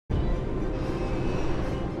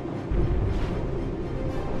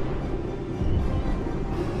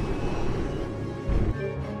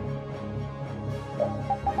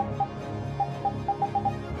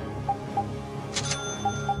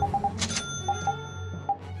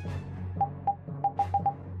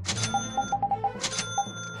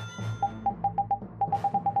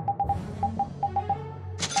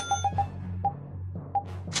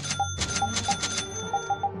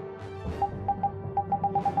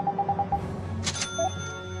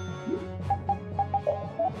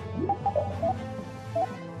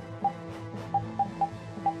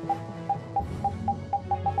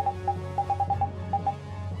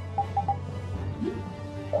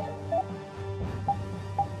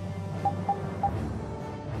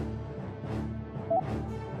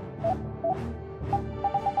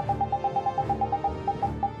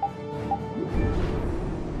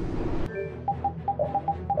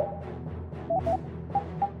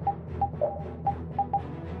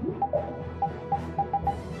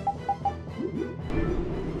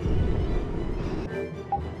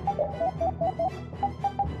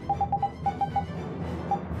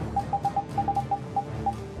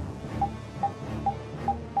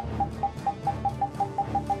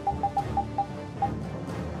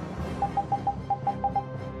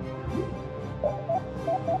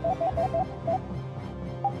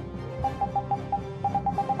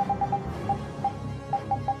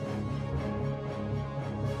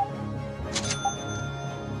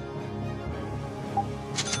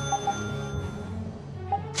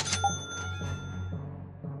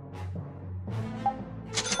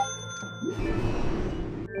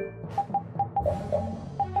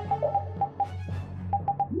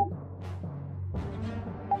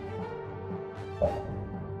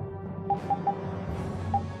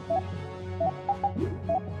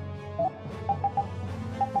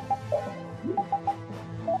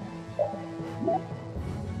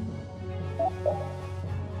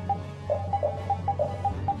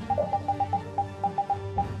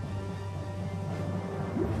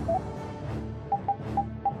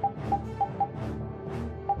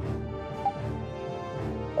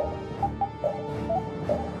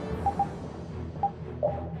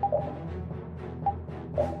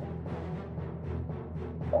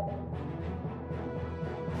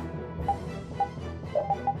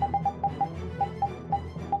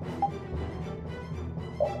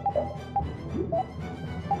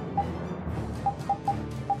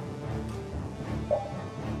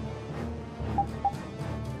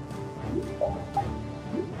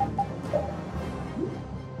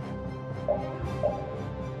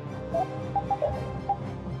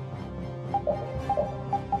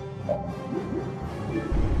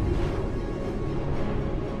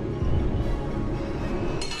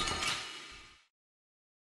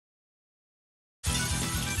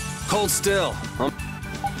Hold still. I'll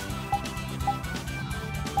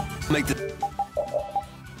make this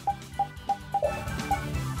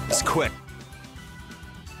quick.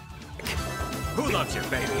 Who loves you,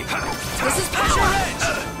 baby? This is power!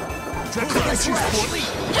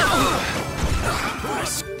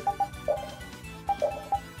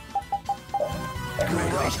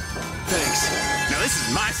 Thanks. Now this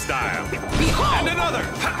is my style. Behold! And another!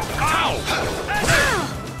 Ow!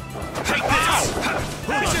 Take this!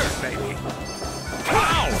 Who loves you, baby?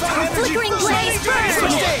 Ow! Flickering blaze burn!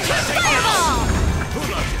 Fireball! Who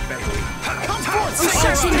loves you, baby? Come forth!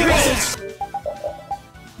 Searching rage!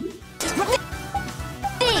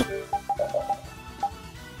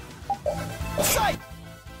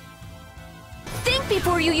 Think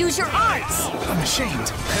before you use your arts! I'm ashamed.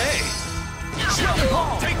 Hey!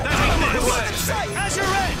 Take that! Azure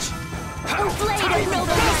Edge! O blade of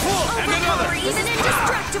nobleness! Overpower even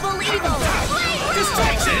indestructible evil!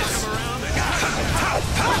 Distractions!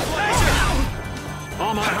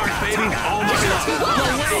 All my heart, baby. All my love.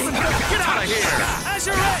 Get out of here!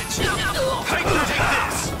 Azure Edge! Take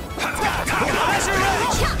this! Azure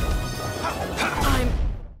Edge!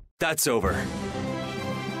 That's over.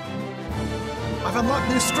 I've unlocked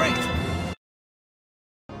new strength!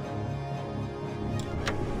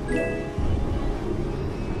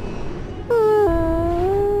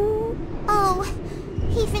 Oh,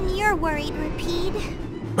 even you're worried, Rapide.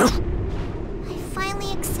 I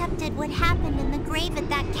finally accepted what happened in the grave at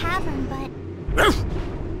that cavern, but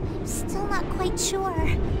I'm still not quite sure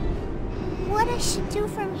what I should do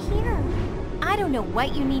from here. I don't know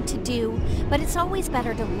what you need to do, but it's always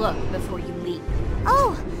better to look before you leap.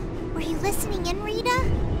 Oh, were you listening in,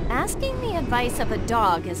 Rita? Asking the advice of a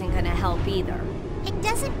dog isn't gonna help either. It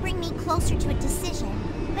doesn't bring me closer to a decision,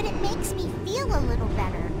 but it makes me feel a little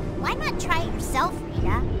better. Why not try it yourself,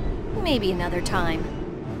 Rita? Maybe another time.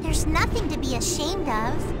 There's nothing to be ashamed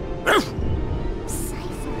of.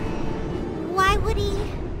 Cypher. Why would he...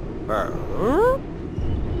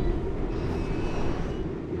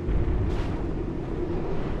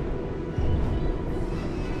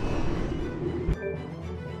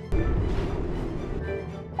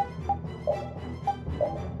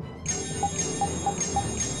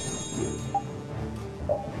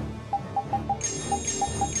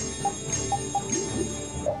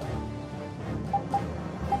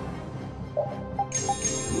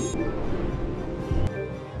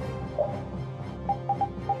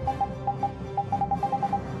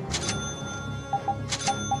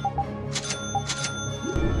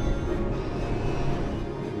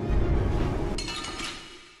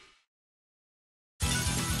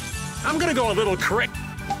 I'm gonna go a little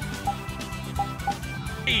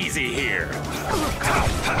easy here.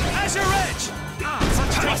 Azure Edge!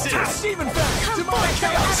 Take this! Demon Fang! Come Demonic forth, thou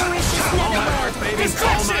chaos! avaricious All my netherworld! heart, baby.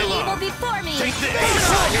 Distract All my the evil love. before me! Take this!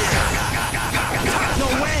 No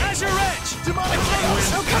way! Azure Edge! Demonic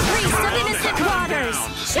chaos! O caprice of innocent waters!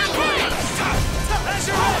 Champagne!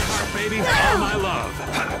 Azure Edge! Baby, all my love.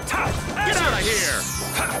 Get out of here!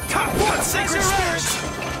 What sacred spirits!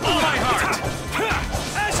 All my heart!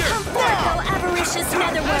 Azure! Come forth, thou avaricious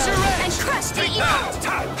netherworld! And crush the evil!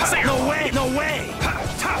 No way! No way!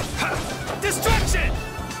 Distraction!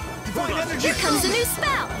 Divine energy! Here comes a new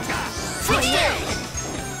spell! Take this!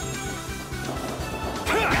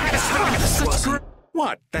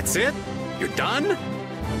 What? That's it? You're done?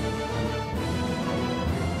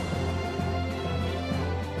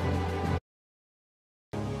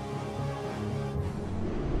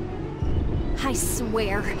 I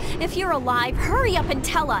swear, if you're alive, hurry up and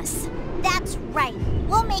tell us! That's right.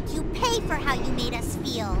 We'll make you pay for how you made us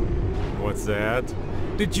feel. What's that?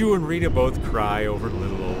 Did you and Rita both cry over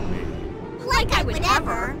little old me? Like I would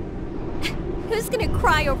ever. Who's gonna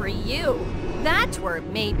cry over you? That were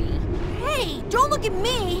maybe. Hey, don't look at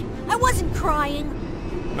me! I wasn't crying.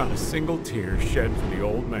 Not a single tear shed for the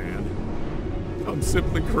old man. I'm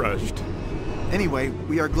simply crushed. Anyway,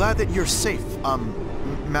 we are glad that you're safe,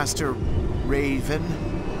 Master Raven.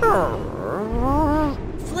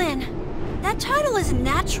 Flynn, that title isn't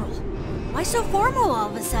natural. Why so formal all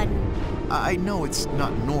of a sudden? I know it's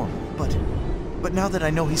not normal, but now that I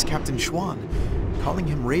know he's Captain Schwan, calling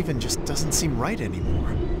him Raven just doesn't seem right anymore.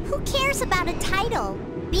 Who cares about a title?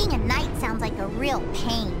 Being a knight sounds like a real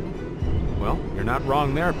pain. Well, you're not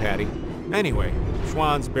wrong there, Patty. Anyway,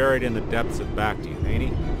 Schwan's buried in the depths of Bactian, ain't he?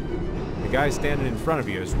 The guy standing in front of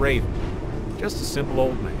you is Raven. Just a simple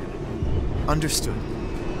old man. Understood.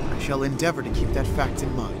 I shall endeavor to keep that fact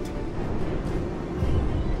in mind.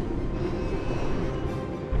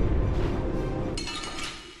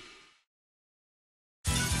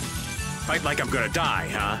 Fight like I'm gonna die,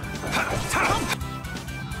 huh?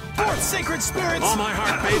 Fourth sacred spirits! All my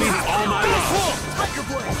heart, baby. All my love. Tiger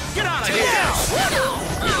Blade! Get out of here!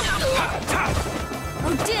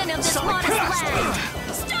 Oh, din of this modest land!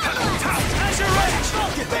 Azure Edge!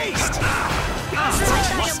 Get based!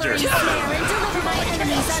 Mustard! Snare and deliver my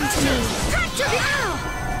enemies unto me!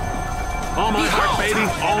 All my heart, baby.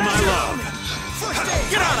 All my love.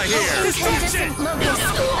 Get out of here! Incandescent locust!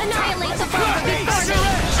 Annihilate the bomb before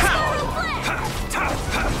me!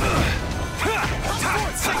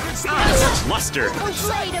 Mustard!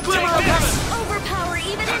 Blade of darkness! Overpower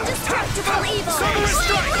even indestructible evil!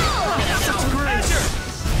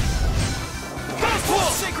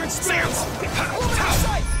 Sacred spirits!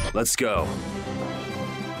 Let's go.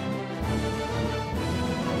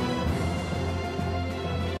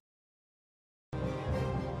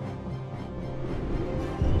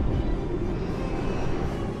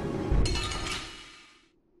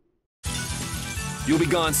 You'll be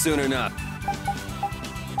gone soon enough.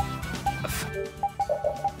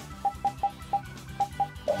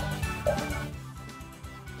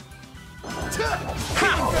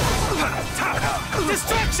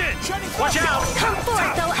 Distraction! Watch out! Come forth,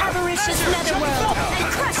 O avaricious netherworld, and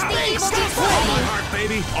crush the evil before All my me! heart,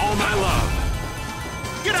 baby. All my love.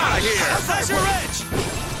 Get out of here! Azure Edge!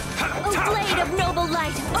 O blade of noble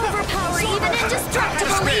light, overpower even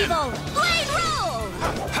indestructible evil! Blade roll!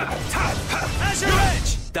 Azure Edge!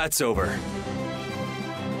 That's over.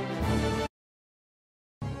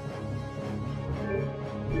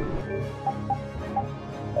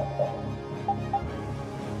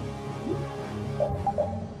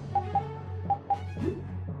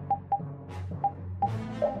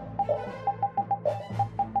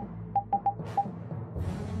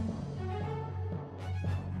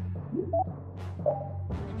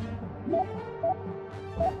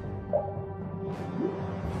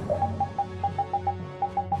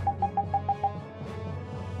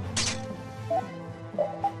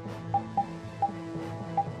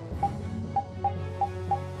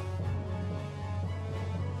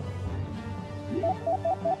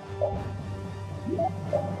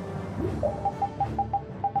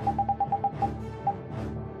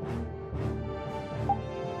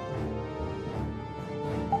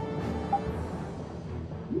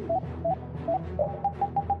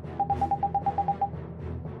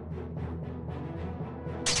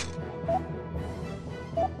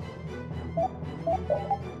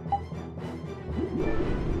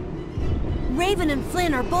 Raven and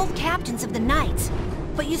Flynn are both captains of the Knights,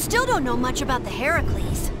 but you still don't know much about the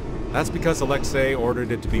Heracles. That's because Alexei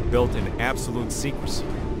ordered it to be built in absolute secrecy.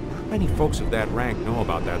 Not many folks of that rank know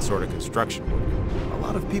about that sort of construction work. A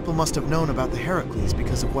lot of people must have known about the Heracles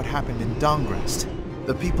because of what happened in Dongrest.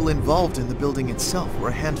 The people involved in the building itself were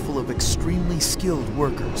a handful of extremely skilled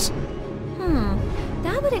workers.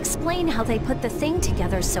 That would explain how they put the thing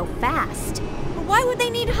together so fast. But why would they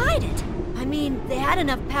need to hide it? I mean, they had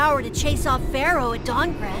enough power to chase off Pharaoh at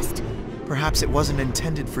Dongrest. Perhaps it wasn't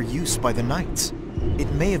intended for use by the Knights.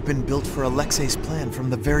 It may have been built for Alexei's plan from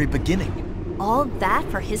the very beginning. All that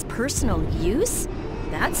for his personal use?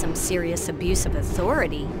 That's some serious abuse of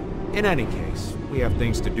authority. In any case, we have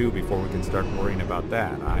things to do before we can start worrying about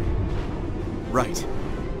that, Right.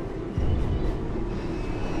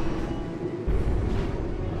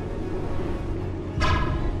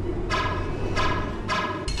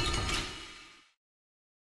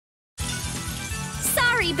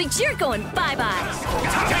 Sorry, but you're going bye-bye.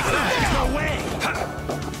 No way!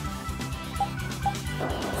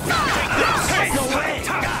 No way!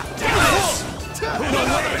 Take this! No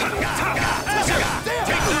way! Azure!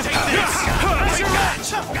 Take this! Azure Edge!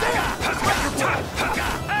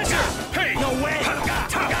 Azure! Hey! No way!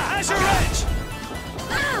 Azure Edge!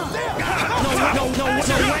 No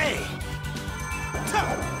way!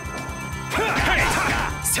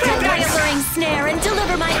 snare and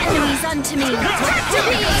deliver my enemies unto me. Back to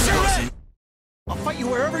me! I'll fight you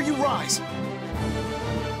wherever you rise.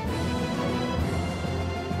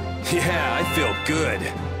 Yeah, I feel good.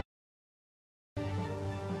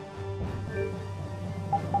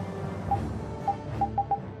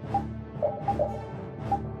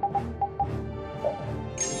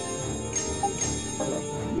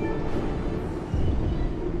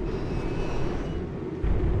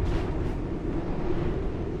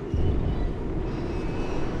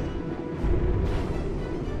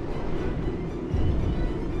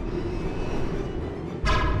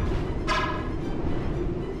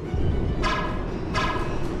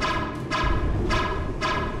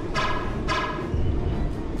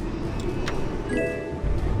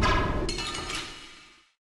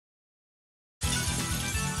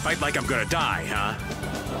 Fight like I'm gonna die, huh?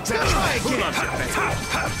 Try Who again. loves you, baby?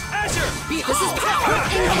 Asher! This is power!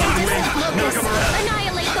 Incandescent locust!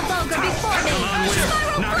 Annihilate the vulgar before me! Come on, Wind!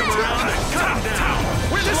 Knock him around and cut him down!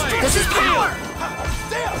 This is power!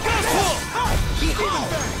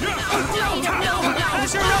 A Blade of no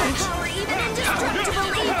power, even indestructible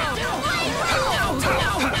evil!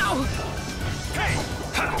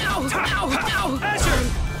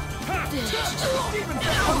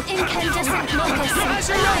 Oh, incandescent locust!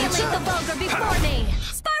 Annihilate the vulgar before me!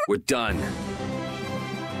 We're done.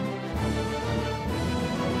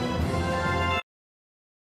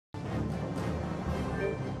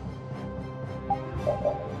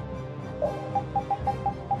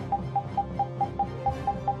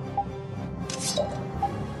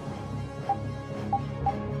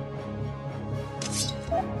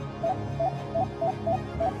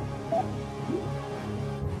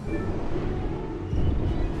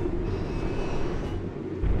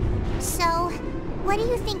 So, what do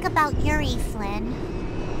you think about Yuri, Flynn?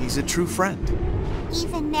 He's a true friend.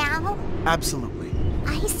 Even now? Absolutely.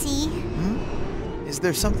 I see. Is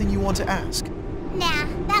there something you want to ask? Nah,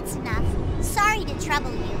 that's enough. Sorry to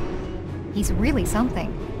trouble you. He's really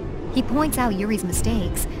something. He points out Yuri's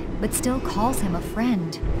mistakes, but still calls him a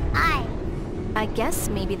friend. I guess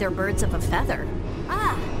maybe they're birds of a feather.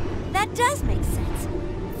 Ah, that does make sense.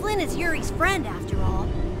 Flynn is Yuri's friend after all.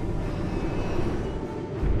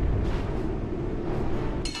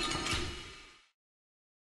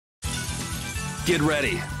 Get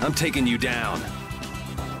ready. I'm taking you down.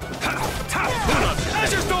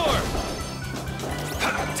 Azure Storm!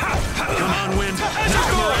 Come on, Wind! Knock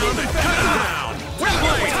him around and cut him down! Wind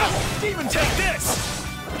Blade! Even take this!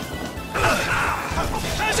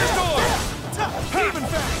 Azure Storm! Even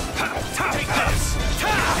Fang! Take this!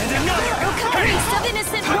 And another! Priest of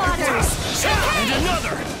innocent waters! And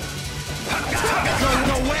another!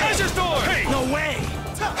 No way! Azure Storm! Hey! No way!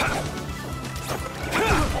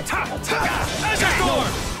 Azure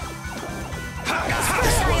Storm!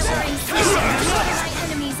 Fire-bearing flames, deliver my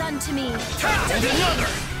enemies unto me! And another!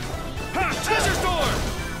 Azure Storm!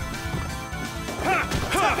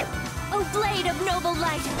 O blade of noble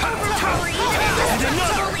light, overpower even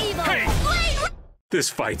indestructible evil! Blade! This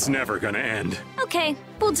fight's never gonna end. Okay,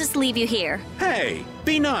 we'll just leave you here. Hey,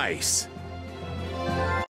 be nice.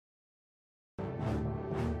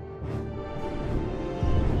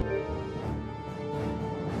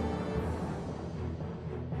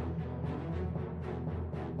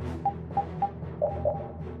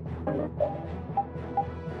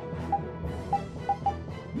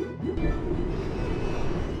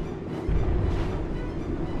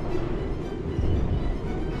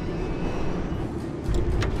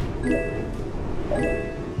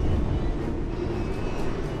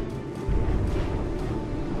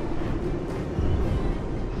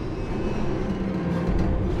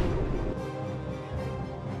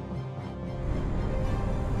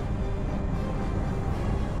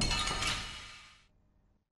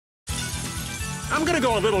 I'm gonna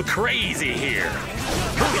go a little crazy here.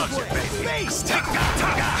 Who loves it, baby?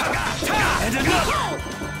 And another!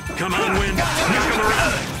 Come on, Wind! Knock him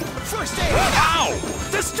around! First aid! Ow!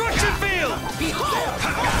 Destruction field! Behold!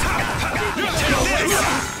 Take this!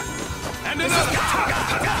 And another!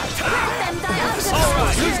 Them thy arms All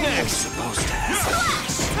right, of who's fury. next? Supposed to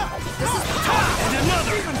And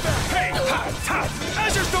another! Hey!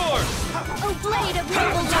 Azure Storm! O blade of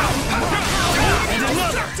noble light, overpower And even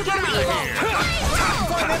another! indestructible evil!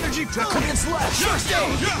 Five energy against left! First aid!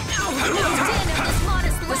 No din of this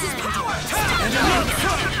modest land! And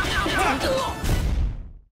another!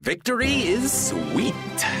 Victory is sweet.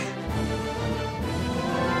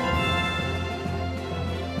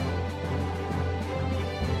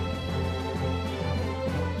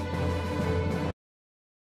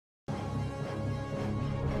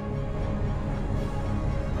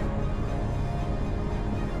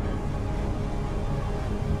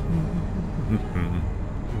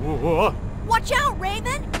 Whoa. Watch out,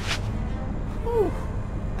 Raven! Ooh.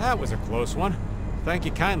 That was a close one. Thank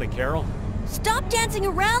you kindly, Carol. Stop dancing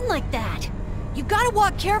around like that! You gotta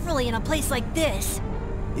walk carefully in a place like this.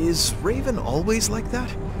 Is Raven always like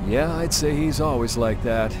that? Yeah, I'd say he's always like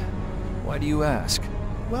that. Why do you ask?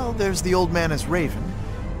 Well, there's the old man as Raven,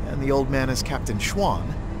 and the old man as Captain Schwan.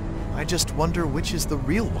 I just wonder which is the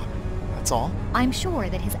real one, that's all. I'm sure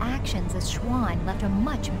that his actions as Schwan left a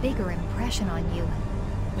much bigger impression on you.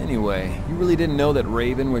 Anyway, you really didn't know that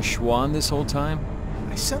Raven was Schwan this whole time?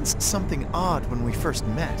 I sensed something odd when we first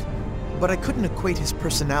met, but I couldn't equate his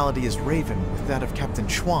personality as Raven with that of Captain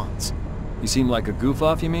Schwan's. You seem like a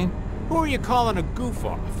goof-off, you mean? Who are you calling a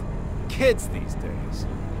goof-off? Kids these days.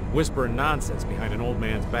 Whispering nonsense behind an old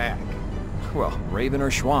man's back. Well, Raven or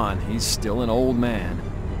Schwan, he's still an old man.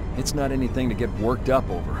 It's not anything to get worked up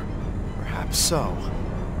over. Perhaps so.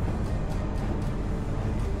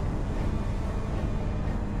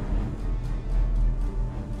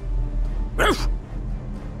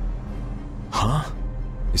 Huh?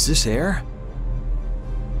 Is this air?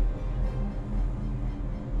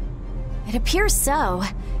 It appears so.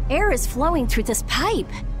 Air is flowing through this pipe.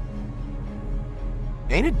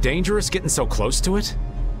 Ain't it dangerous getting so close to it?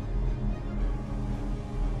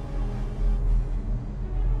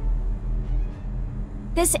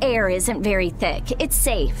 This air isn't very thick. It's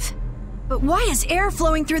safe. But why is air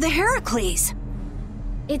flowing through the Heracles?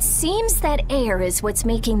 It seems that air is what's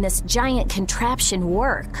making this giant contraption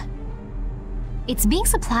work. It's being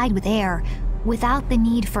supplied with air without the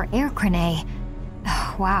need for air crane.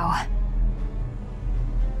 Wow.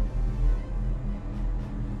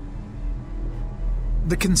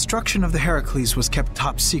 The construction of the Heracles was kept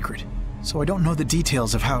top secret, so I don't know the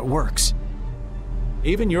details of how it works.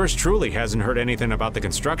 Even yours truly hasn't heard anything about the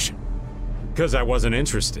construction. 'Cause I wasn't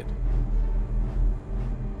interested.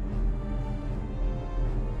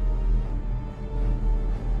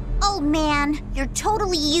 Oh man, you're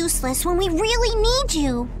totally useless when we really need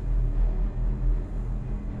you.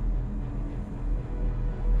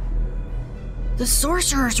 The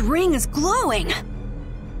Sorcerer's Ring is glowing!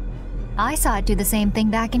 I saw it do the same thing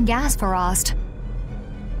back in Gasparost.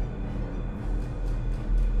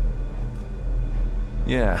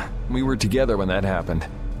 Yeah, we were together when that happened.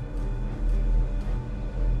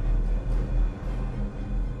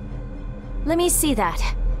 Let me see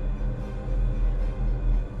that.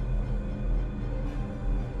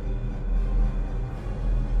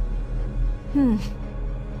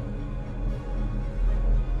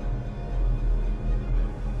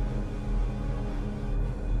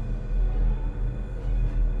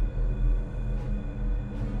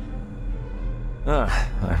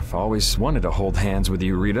 I've always wanted to hold hands with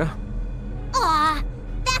you, Rita. Aw,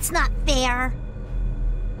 that's not fair.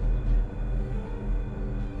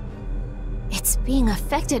 It's being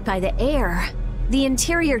affected by the air. The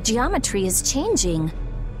interior geometry is changing.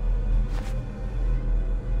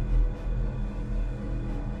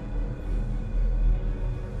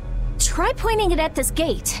 Try pointing it at this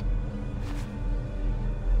gate.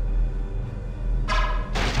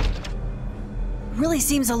 Really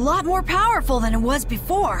seems a lot more powerful than it was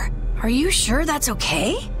before. Are you sure that's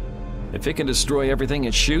okay? If it can destroy everything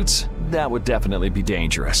it shoots, that would definitely be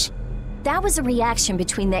dangerous. That was a reaction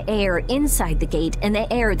between the air inside the gate and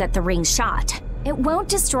the air that the ring shot. It won't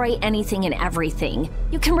destroy anything and everything.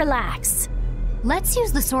 You can relax. Let's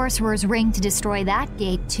use the Sorcerer's Ring to destroy that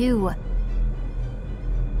gate, too.